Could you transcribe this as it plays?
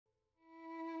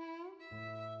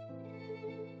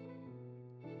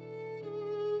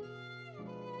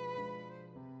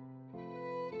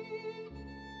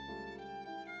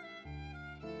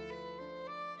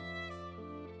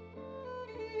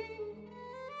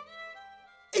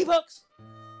Epochs!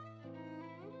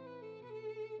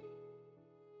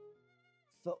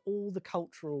 For all the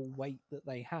cultural weight that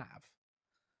they have,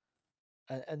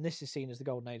 and this is seen as the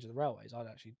golden age of the railways. I'd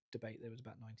actually debate that it was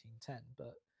about 1910,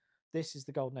 but this is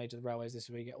the golden age of the railways. This is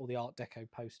where you get all the Art Deco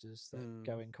posters that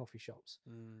go in coffee shops.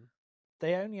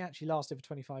 They only actually lasted for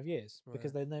 25 years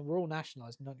because then they were all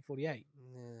nationalised in 1948.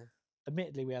 Yeah.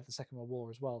 Admittedly, we had the Second World War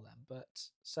as well then, but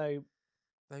so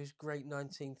those great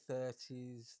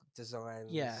 1930s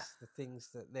designs, yeah, the things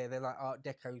that they're like Art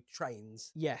Deco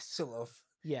trains, yes, sort of,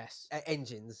 yes,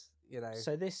 engines, you know.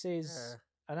 So this is,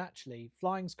 and actually,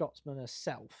 Flying Scotsman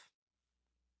herself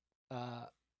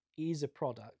is a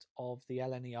product of the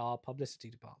LNER publicity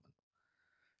department,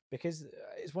 because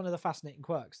it's one of the fascinating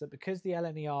quirks that because the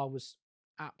LNER was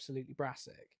absolutely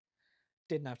brassic,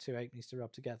 didn't have two halfpennies to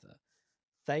rub together,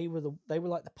 they were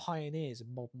like the pioneers of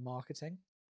modern marketing.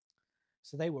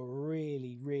 So they were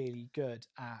really, really good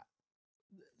at.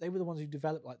 They were the ones who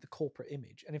developed like the corporate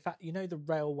image, and in fact, you know the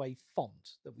railway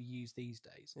font that we use these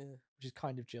days, which is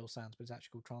kind of Jill Sands, but it's actually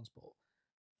called Transport.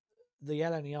 The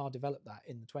LNER developed that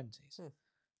in the 20s,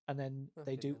 and then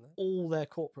they do all their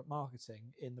corporate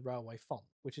marketing in the railway font,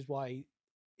 which is why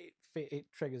it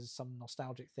triggers some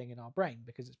nostalgic thing in our brain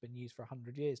because it's been used for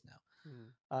 100 years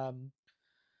now.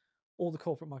 All the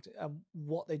corporate marketing,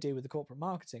 what they do with the corporate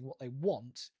marketing, what they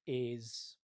want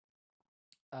is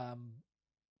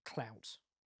clout.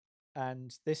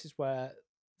 And this is where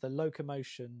the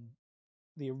locomotion,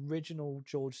 the original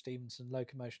George Stephenson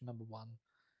locomotion #1,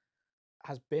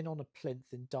 has been on a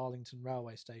plinth in Darlington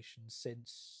railway station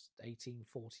since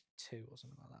 1842 or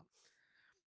something like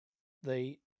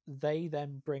that. They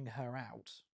then bring her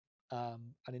out,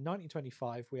 and in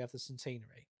 1925 we have the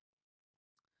centenary.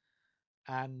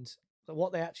 And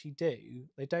what they actually do,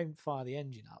 they don't fire the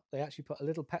engine up. They actually put a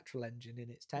little petrol engine in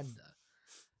its tender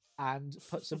and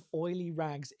put some oily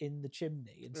rags in the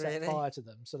chimney and set fire to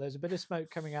them. So there's a bit of smoke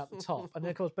coming out the top. And then,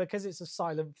 of course, because it's a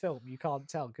silent film, you can't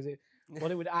tell because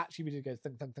what it would actually be to go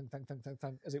thunk, thunk, thunk, thunk, thunk, thunk,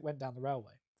 thunk as it went down the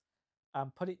railway.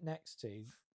 And put it next to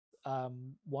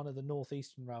one of the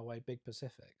Northeastern Railway Big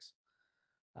Pacifics.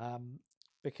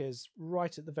 Because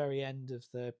right at the very end of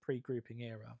the pre-grouping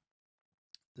era,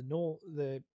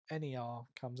 the NER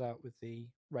comes out with the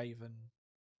Raven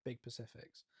Big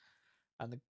Pacifics, and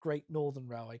the Great Northern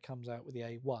Railway comes out with the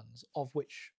A1s, of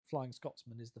which Flying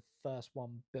Scotsman is the first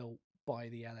one built by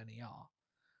the LNER.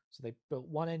 So they built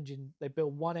one engine. They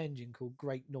built one engine called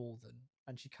Great Northern,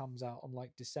 and she comes out on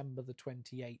like December the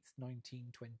 28th,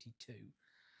 1922.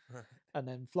 Right. And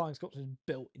then Flying Scotsman is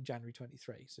built in January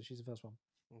 23, so she's the first one.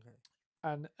 Okay.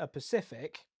 And a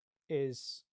Pacific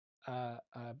is a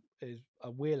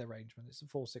wheel arrangement. It's a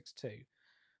 462.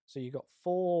 So you've got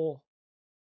four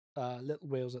little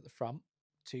wheels at the front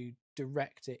to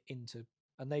direct it into,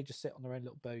 and they just sit on their own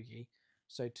little bogie.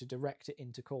 So to direct it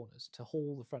into corners, to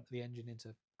haul the front of the engine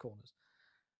into corners.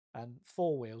 And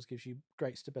four wheels gives you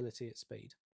great stability at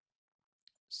speed.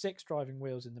 6 driving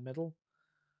wheels in the middle.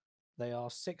 They are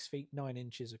 6 feet 9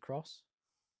 inches across.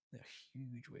 They're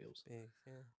huge wheels. Big,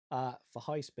 yeah. For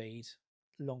high speed,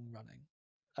 long running.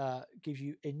 Gives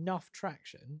you enough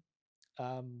traction,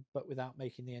 but without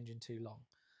making the engine too long.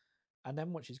 And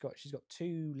then what she's got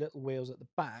 2 little wheels at the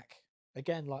back,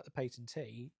 again like the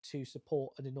patentee, to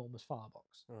support an enormous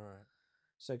firebox. All right.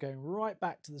 So going right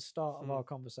back to the start of our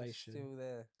conversation, still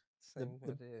there.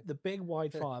 The big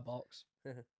wide firebox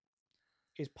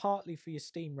is partly for your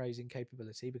steam raising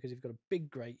capability, because if you've got a big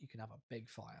grate, you can have a big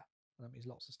fire, and that means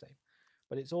lots of steam.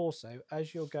 But it's also,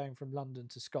 as you're going from London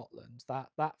to Scotland,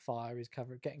 that fire is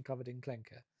getting covered in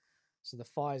clinker. So the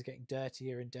fire is getting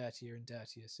dirtier and dirtier and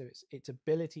dirtier. So its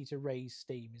ability to raise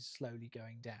steam is slowly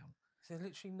going down. So there's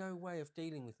literally no way of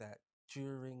dealing with that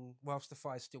whilst the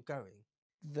fire's still going?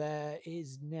 There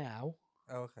is now.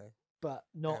 Oh, okay. But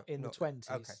not in the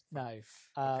 20s. Okay, no.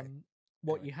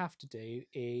 What you have to do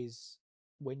is,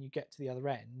 when you get to the other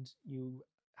end, you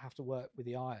have to work with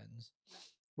the irons,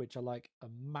 which are like a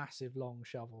massive long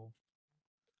shovel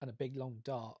and a big long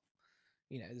dart.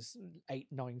 You know, there's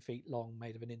 8-9 feet long,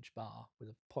 made of an inch bar with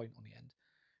a point on the end.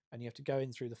 And you have to go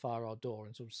in through the fire yard door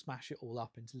and sort of smash it all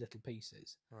up into little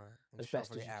pieces, as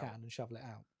best as you can, and shovel it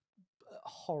out. A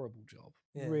horrible job.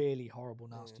 Yeah. Really horrible,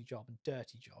 nasty job, and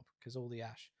dirty job, because all the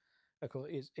ash, of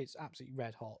course, it's absolutely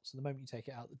red hot. So the moment you take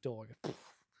it out the door, it goes,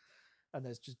 poof, and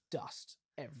there's just dust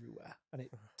everywhere, and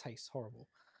it tastes horrible.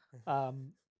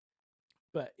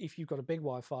 But if you've got a big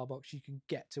wire firebox, you can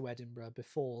get to Edinburgh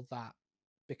before that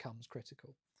becomes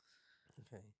critical.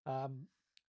 Okay.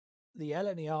 The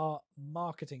LNER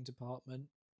marketing department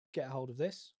get a hold of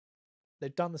this.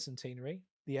 They've done the centenary.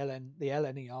 the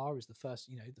LNER is the first,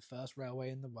 the first railway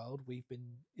in the world.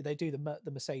 They do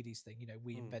the Mercedes thing,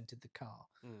 we Mm. invented the car.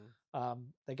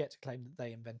 Mm. They get to claim that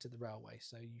they invented the railway,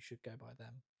 so you should go by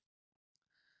them.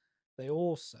 They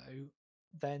also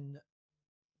then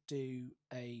do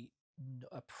a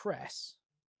press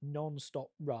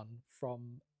non-stop run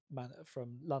from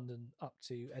London up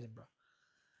to Edinburgh.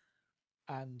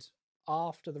 And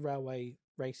after the railway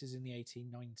races in the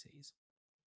 1890s,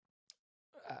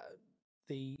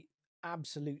 the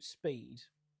absolute speed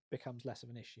becomes less of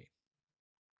an issue.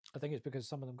 I think it's because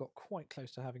some of them got quite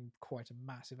close to having quite a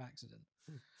massive accident.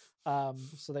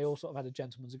 So they all sort of had a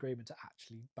gentleman's agreement to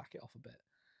actually back it off a bit.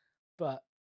 But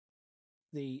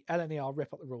the LNER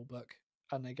rip up the rule book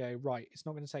and they go, right, it's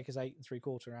not going to take us 8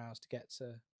 3/4 hours to get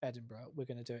to Edinburgh. We're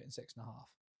going to do it in 6.5.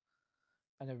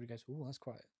 And everybody goes, oh,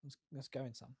 that's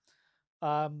going some.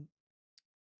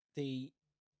 The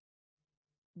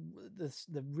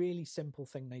really simple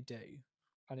thing they do,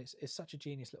 and it's such a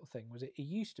genius little thing, was it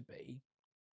used to be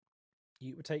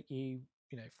it would take you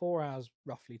 4 hours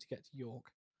roughly to get to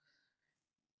York,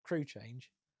 crew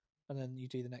change, and then you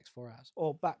do the next 4 hours.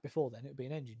 Or back before then, it would be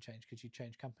an engine change because you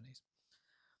change companies.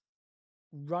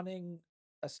 Running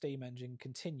a steam engine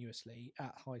continuously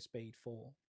at high speed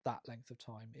for that length of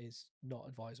time is not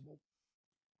advisable.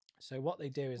 So what they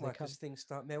do is because things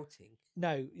start melting.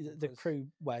 No, the crew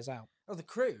wears out. Oh, the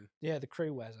crew. Yeah, the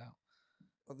crew wears out.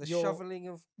 Oh, the shoveling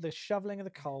of the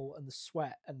coal and the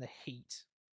sweat and the heat,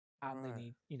 and right.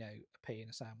 they need a pea and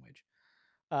a sandwich.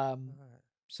 Right.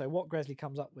 So what Gresley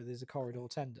comes up with is a corridor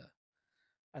tender,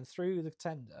 and through the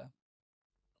tender,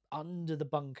 under the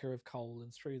bunker of coal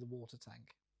and through the water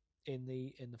tank, in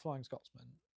the Flying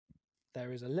Scotsman,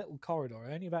 there is a little corridor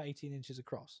only about 18 inches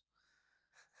across.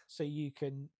 So you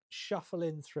can shuffle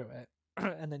in through it,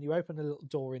 and then you open a little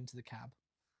door into the cab,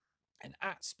 and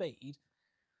at speed,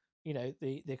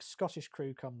 the Scottish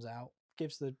crew comes out,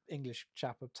 gives the English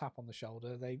chap a tap on the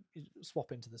shoulder, they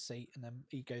swap into the seat, and then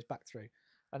he goes back through.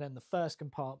 And then the first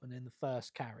compartment in the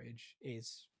first carriage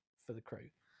is for the crew.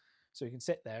 So he can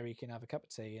sit there, he can have a cup of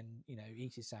tea and,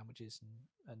 eat his sandwiches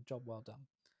and job well done.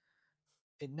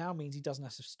 It now means he doesn't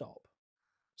have to stop.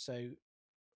 So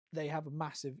they have a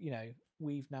massive,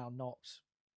 we've now knocked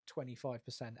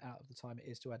 25% out of the time it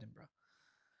is to Edinburgh.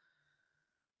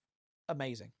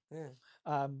 Amazing. Yeah.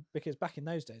 Because back in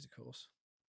those days, of course,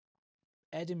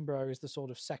 Edinburgh is the sort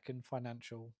of second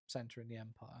financial centre in the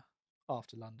empire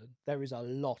after London. There is a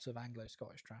lot of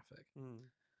Anglo-Scottish traffic.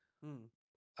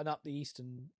 And up the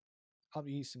eastern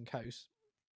coast,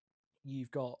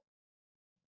 you've got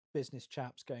business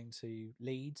chaps going to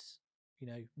Leeds,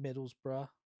 Middlesbrough,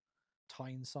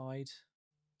 Tyneside,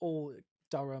 all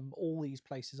Durham, all these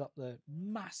places up the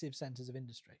massive centres of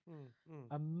industry,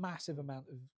 a massive amount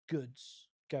of goods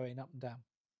going up and down.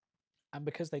 And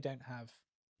because they don't have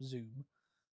Zoom,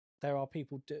 there are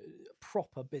people do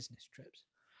proper business trips.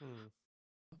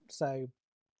 So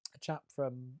a chap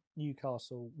from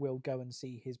Newcastle will go and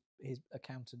see his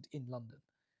accountant in London.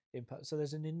 So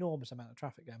there's an enormous amount of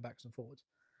traffic going backwards and forwards.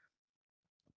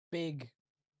 Big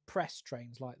press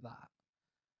trains like that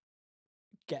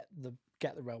get the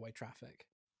railway traffic.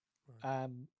 Right.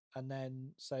 And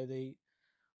then so the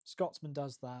Scotsman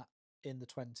does that in the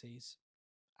 20s,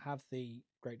 have the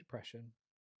Great Depression.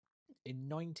 In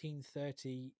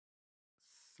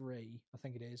 1933, I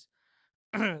think it is,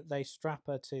 they strap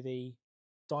her to the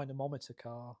dynamometer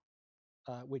car,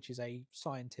 which is a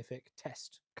scientific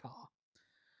test car.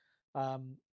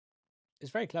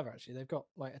 It's very clever, actually. They've got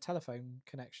like a telephone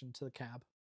connection to the cab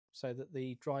so that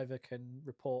the driver can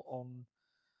report on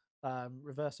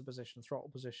reverser position, throttle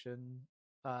position,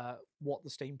 what the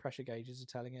steam pressure gauges are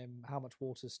telling him, how much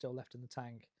water is still left in the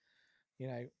tank,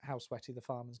 how sweaty the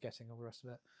fireman's getting, all the rest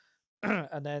of it.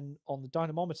 And then on the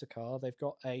dynamometer car, they've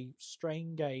got a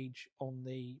strain gauge on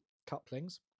the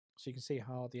couplings, so you can see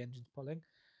how hard the engine's pulling.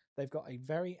 They've got a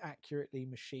very accurately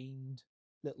machined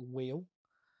little wheel,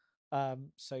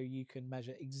 so you can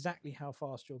measure exactly how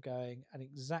fast you're going and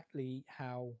exactly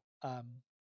how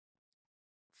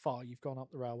far you've gone up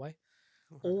the railway.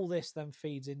 All this then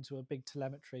feeds into a big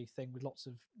telemetry thing with lots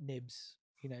of nibs,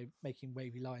 making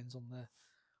wavy lines on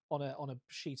a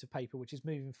sheet of paper, which is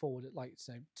moving forward at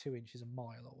 2 inches a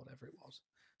mile or whatever it was.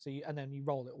 So and then you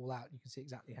roll it all out, and you can see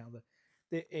exactly how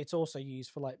it's also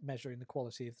used for measuring the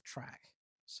quality of the track.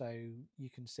 So you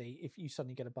can see if you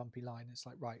suddenly get a bumpy line, it's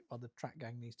like, right, well, the track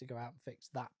gang needs to go out and fix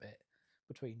that bit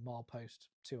between milepost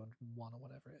 201 or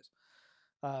whatever it is.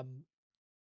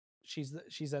 She's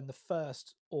then the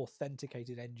first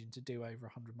authenticated engine to do over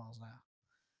 100 miles an hour.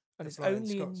 And the it's Flying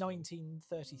only in Scotsman.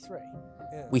 1933.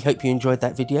 Yeah. We hope you enjoyed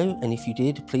that video, and if you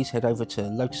did, please head over to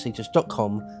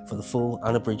lotuseaters.com for the full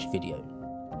unabridged video.